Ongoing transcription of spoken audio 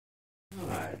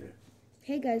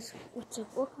Hey guys, what's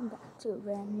up? Welcome back to a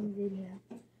brand new video.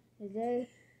 Today,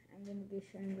 I'm going to be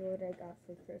showing you what I got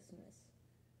for Christmas.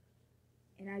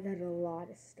 And I got a lot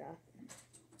of stuff.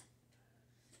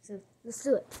 So, let's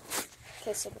do it.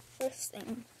 Okay, so the first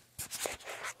thing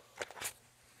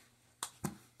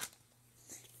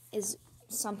is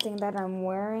something that I'm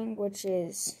wearing, which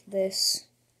is this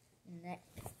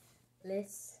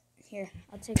necklace. Here,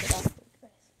 I'll take it off for you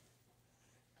guys.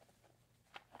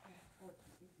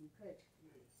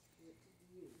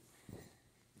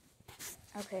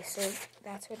 Okay, so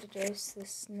that's what it is,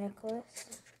 this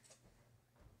necklace.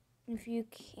 If you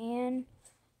can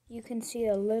see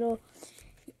a little,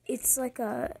 it's like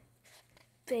a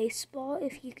baseball,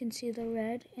 if you can see the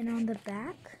red, and on the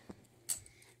back,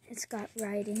 it's got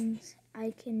writings.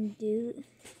 I can do all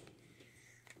things.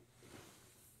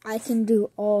 I think is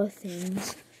what it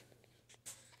says.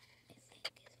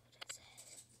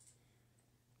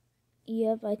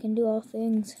 Yep, I can do all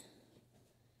things.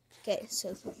 Okay,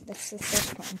 so that's the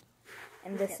first one.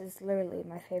 And this is literally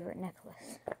my favorite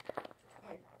necklace.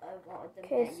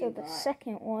 Okay, so the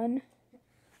second one,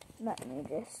 let me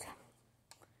just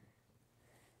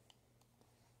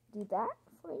do that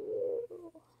for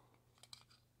you.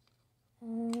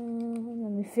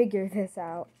 Let me figure this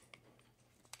out.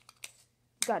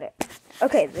 Got it.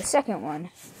 Okay, the second one.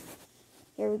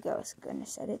 Here we go. It's gonna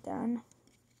set it down.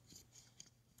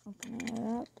 Open it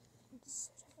up.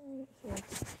 Here.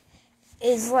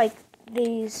 Is like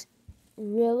these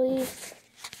really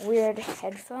weird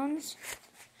headphones,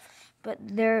 but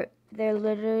they're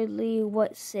literally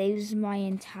what saves my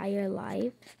entire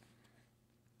life.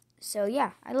 So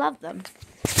yeah, I love them.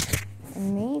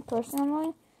 And me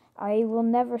personally, I will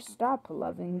never stop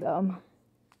loving them.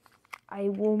 I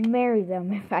will marry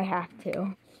them if I have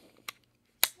to.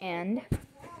 And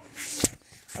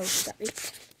oh sorry.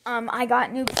 I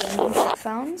got new gaming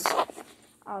headphones.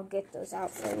 I'll get those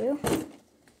out for you.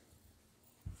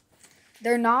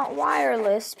 They're not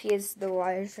wireless because the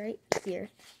wire's right here.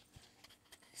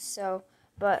 So,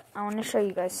 but I want to show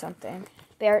you guys something.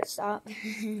 Barrett, stop.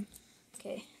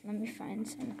 Okay, let me find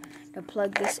some to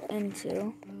plug this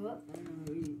into.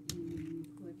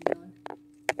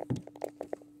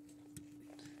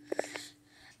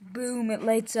 Boom, it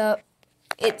lights up.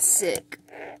 It's sick.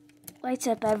 Lights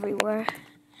up everywhere.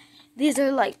 These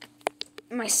are like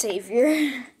my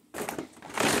savior.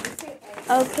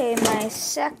 Okay, my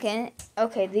second.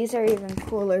 Okay, these are even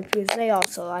cooler because they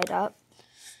also light up.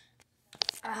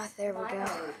 Ah, there we go.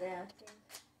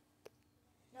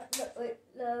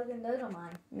 Logan, those are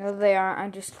mine. No, they aren't. I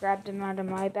just grabbed them out of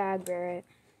my bag, Barrett.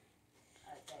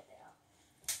 Okay, they are.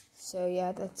 So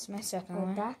yeah, that's my second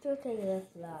one. That's what they look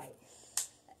like.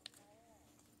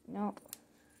 Nope.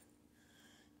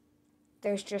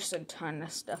 There's just a ton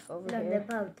of stuff over No, here.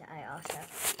 the bow tie also.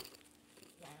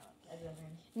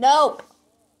 Nope.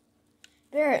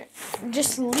 Barrett,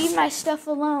 just leave my stuff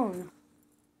alone.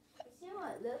 See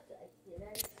what it looks like.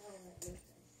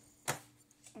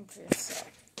 Okay, so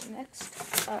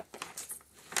next up,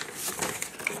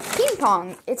 ping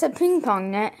pong. It's a ping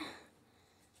pong net.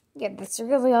 Yeah, that's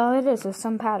really all it is with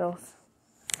some paddles.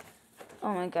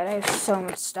 Oh my god, I have so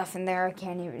much stuff in there. I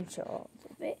can't even show all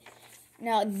of it.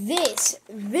 Now this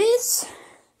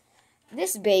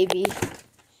baby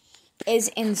is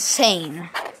insane.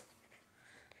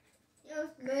 You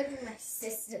almost murdered my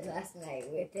sister last night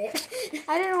with it.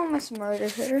 I didn't almost murder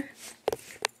her.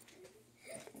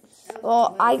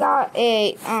 Well, I got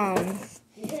a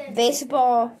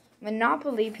baseball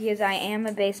Monopoly because I am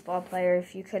a baseball player,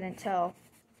 if you couldn't tell.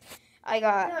 I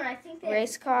got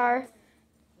race car,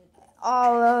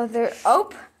 all other.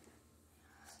 Oh,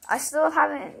 I still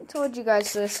haven't told you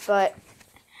guys this, but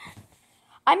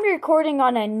I'm recording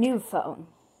on a new phone.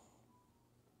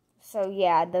 So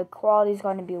yeah, the quality's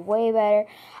going to be way better.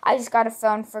 I just got a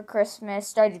phone for Christmas,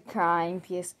 started crying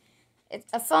because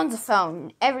a phone's a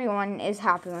phone. Everyone is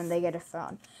happy when they get a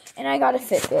phone. And I got a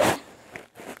Fitbit.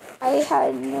 I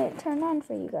had it turned on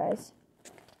for you guys.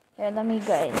 Here, let me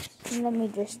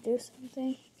just do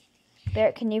something.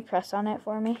 Barrett, can you press on it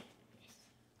for me?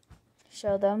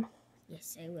 Show them.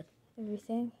 Yes, I will.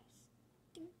 Everything.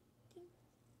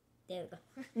 There we go.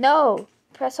 No!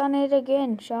 Press on it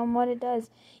again. Show them what it does.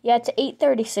 Yeah, it's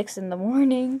 8:36 in the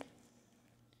morning.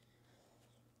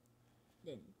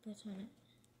 Press on it.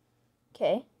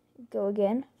 Okay, go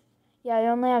again. Yeah, I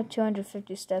only have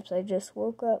 250 steps. I just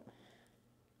woke up.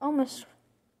 Almost.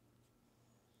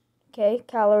 Okay,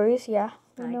 calories, yeah.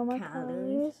 We know my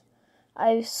calories.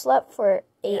 I slept for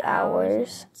 8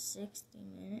 hours. 60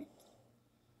 minutes.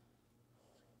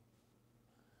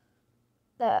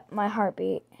 My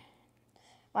heartbeat.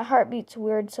 My heartbeat's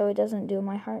weird, so it doesn't do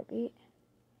my heartbeat.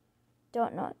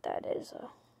 Don't know what that is,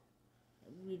 though.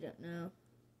 We don't know.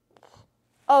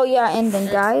 Oh, yeah, and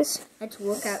then, guys. That's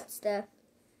workout stuff.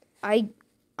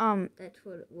 That's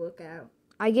what workout.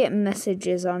 I get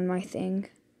messages on my thing.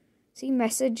 See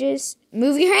messages?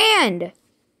 Move your hand!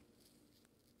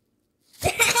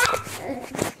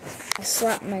 I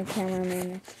slapped my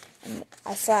cameraman. And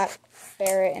I slapped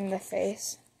Barrett in the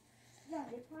face. No,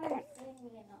 they probably send me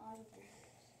an audio.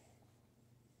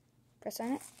 Press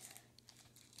on it.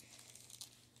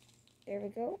 There we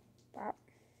go. Bop.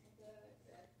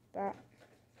 Bop.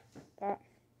 Bop.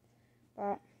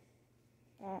 Bop.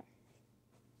 Bop.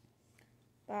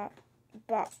 Bop.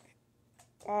 Bop.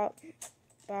 Bop.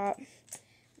 Bop.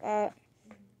 Bop.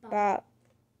 Bop.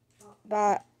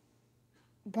 Bop.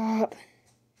 Bop.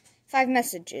 5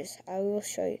 messages. I will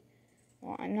show you.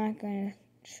 Well, I'm not going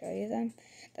to show you them.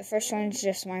 The first one is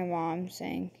just my mom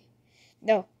saying,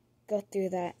 no, go through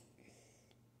that.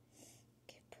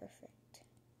 Okay, perfect.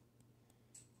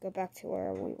 Go back to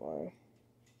where we were.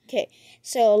 Okay,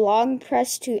 so long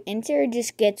press to enter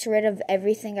just gets rid of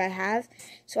everything I have.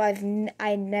 So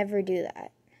I never do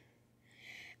that.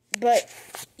 But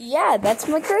yeah, that's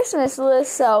my Christmas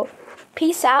list. So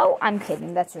peace out. I'm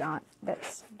kidding. That's not.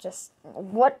 That's just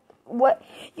what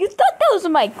you thought that was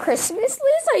my Christmas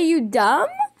list? Are you dumb?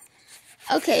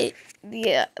 Okay,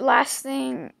 the last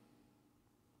thing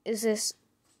is this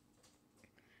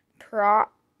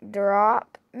drop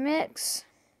mix.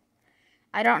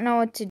 I don't know what to